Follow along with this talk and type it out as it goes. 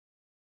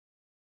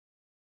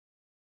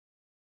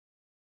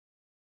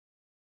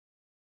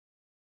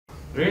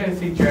Really, I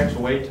think Jack's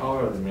way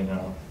taller than me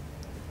now.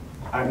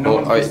 No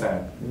one thinks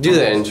that. Do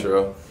the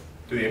intro.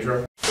 Do the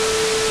intro.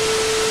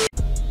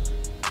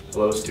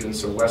 Hello,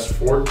 students of West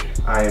Fork.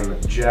 I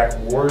am Jack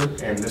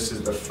Ward, and this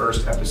is the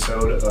first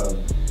episode of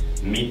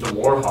Meet the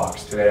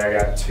Warhawks. Today I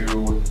got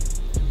two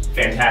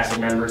fantastic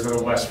members of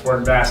the West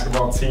Fork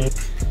basketball team,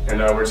 and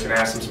we're just going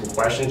to ask them some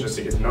questions just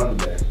to get to know them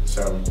today.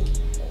 So,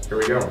 here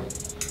we go.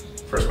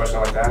 First question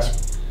I like to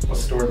ask,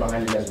 what's the story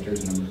behind your guys'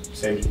 jersey number?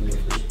 Sage, you go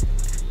first.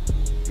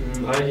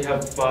 I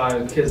have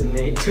 5 because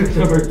Nate took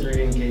number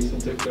 3 and Jason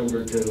took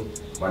number 2.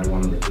 Why do you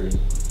want number 3?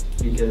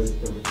 Because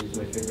number 3 is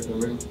my favorite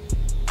number.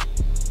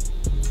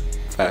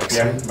 Facts.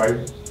 Yeah,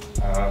 right?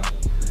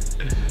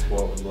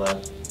 What was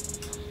left?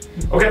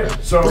 Okay,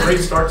 so great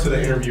start to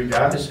the interview,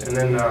 guys. And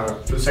then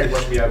for the second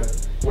question we have,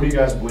 what do you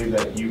guys believe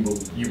that you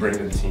bring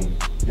to the team?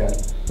 Yeah.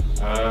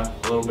 A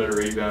little bit of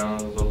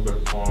rebounds, a little bit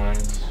of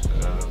points,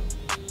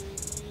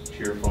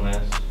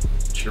 cheerfulness.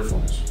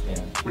 Cheerfulness.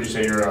 Yeah. Would you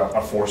say you're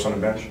a force on the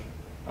bench?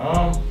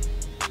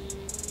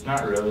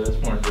 Not really. That's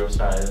more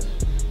Josiah's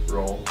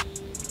role.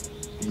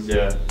 He's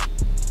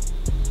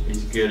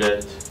good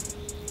at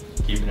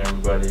keeping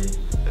everybody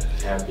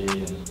happy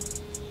and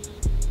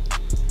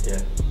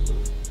yeah.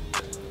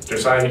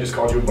 Josiah, he just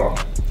called you a bum.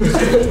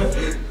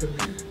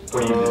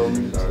 What do you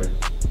do?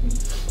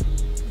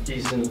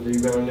 Decent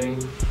rebounding,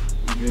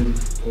 good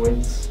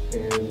points,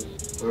 and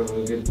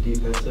good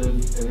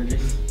defensive energy.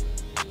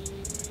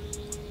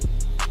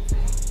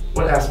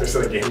 What aspects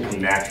of the game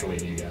come naturally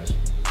to you guys?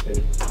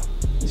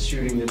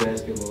 Shooting the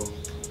basketball.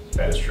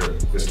 That is true.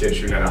 This kid's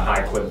shooting at a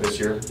high clip this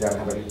year. Yeah,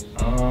 how about you?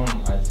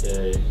 I'd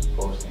say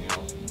posting up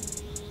and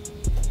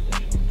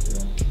finishing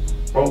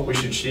too. Well, we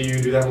should see you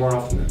do that more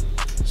often then.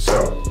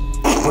 So,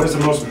 what is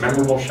the most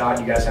memorable shot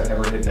you guys have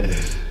ever hit in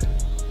this?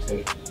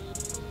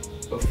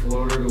 A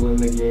floater to win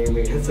the game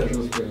against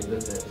Central Springs,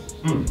 that's it.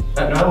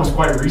 That was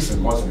quite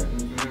recent, wasn't it?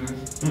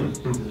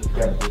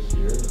 Yeah, this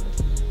year.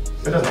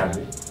 It doesn't have to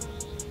be.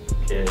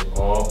 Okay,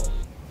 well,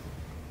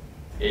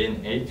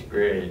 in 8th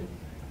grade,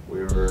 we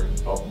were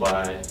up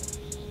by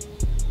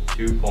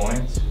 2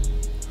 points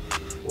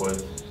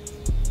with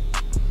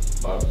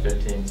about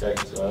 15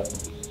 seconds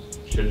left.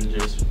 Should have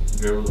just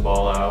dribbled the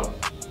ball out,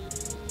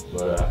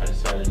 but I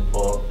decided to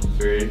pull up from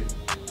 3,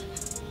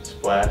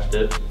 splashed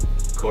it.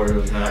 Corey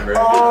was not very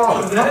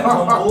Oh! Was that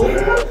humble?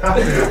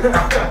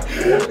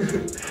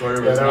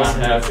 Corey was not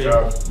happy,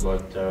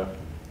 but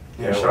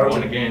Yeah, we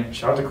won the game.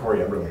 Shout out to Corey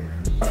Everling,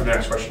 man. For the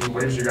next question,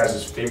 what is your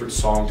guys' favorite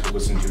song to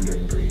listen to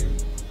during pregame?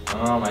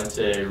 I'd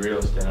say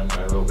Real Stand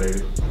by Lil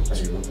Baby.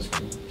 That's a good one. That's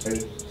good.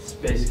 Sage?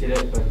 Space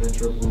Cadet by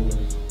Metro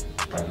Boomin.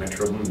 By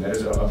Metro Boomin. That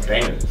is a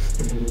banger.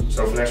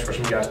 So for the next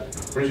question we got,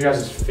 what is your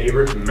guys'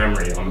 favorite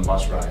memory on the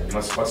bus ride? And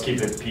let's keep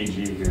it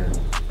PG here,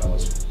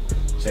 fellas.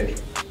 Sage?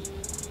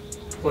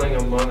 Playing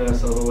Among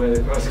Us on the way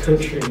to cross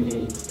country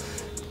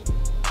meets.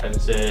 I'd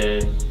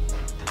say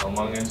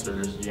Among Us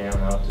or just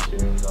jamming out the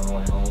tunes on the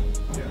way home.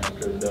 Yeah.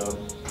 After a dub.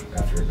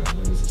 After a dub,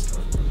 that is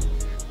stuff.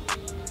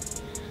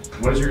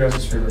 What is your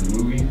guys' favorite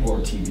movie or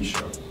TV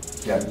show?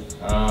 Yeah.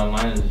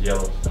 Mine is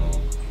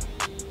Yellowstone.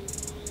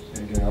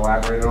 Are you gonna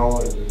elaborate at all?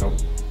 Or? Nope.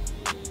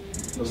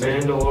 The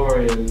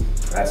Mandalorian.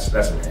 That's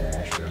an error,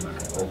 actually. I'm not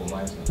gonna Over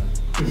my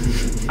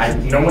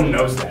son. No one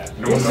knows that.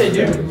 No Yes, one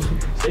they knows do.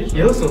 that.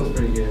 Yellowstone's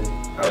pretty good.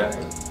 Okay.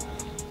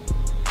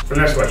 For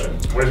the next question,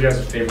 what is your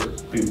guys' favorite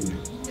food?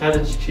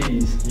 Cottage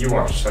cheese. You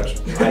are such.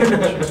 I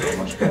hate you so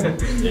much.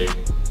 Steak.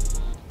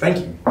 Thank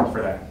you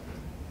for that.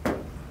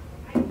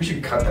 We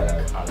should cut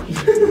that out.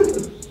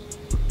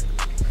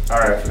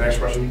 Alright, for the next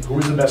question, who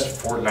is the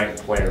best Fortnite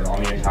player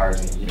on the entire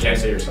team? You can't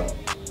say yourself.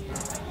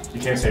 You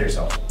can't say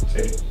yourself.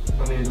 Say it.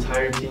 On the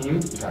entire team?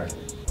 Entire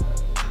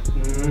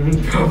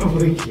team.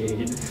 Probably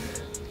Cade.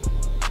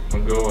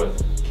 I'm gonna go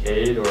with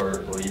Cade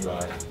or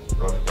Levi.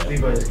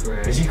 Levi's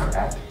cracked. Is he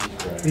cracked? He's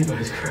cracked.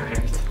 Levi's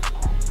cracked.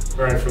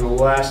 Alright, for the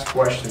last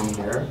question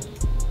here,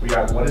 we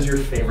got what is your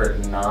favorite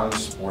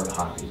non-sport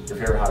hobby? Your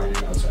favorite hobby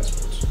outside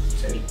sports?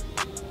 Sage?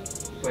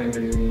 Playing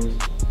video games.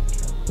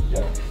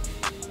 Yeah.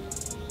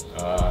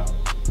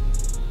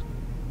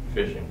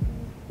 Fishing.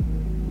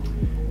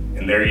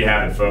 And there you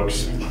have it,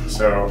 folks.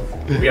 So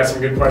we got some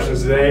good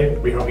questions today.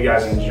 We hope you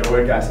guys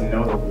enjoyed, got to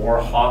know the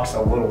Warhawks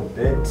a little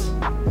bit.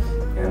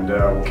 And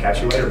we'll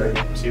catch you later,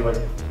 baby. See you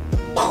later.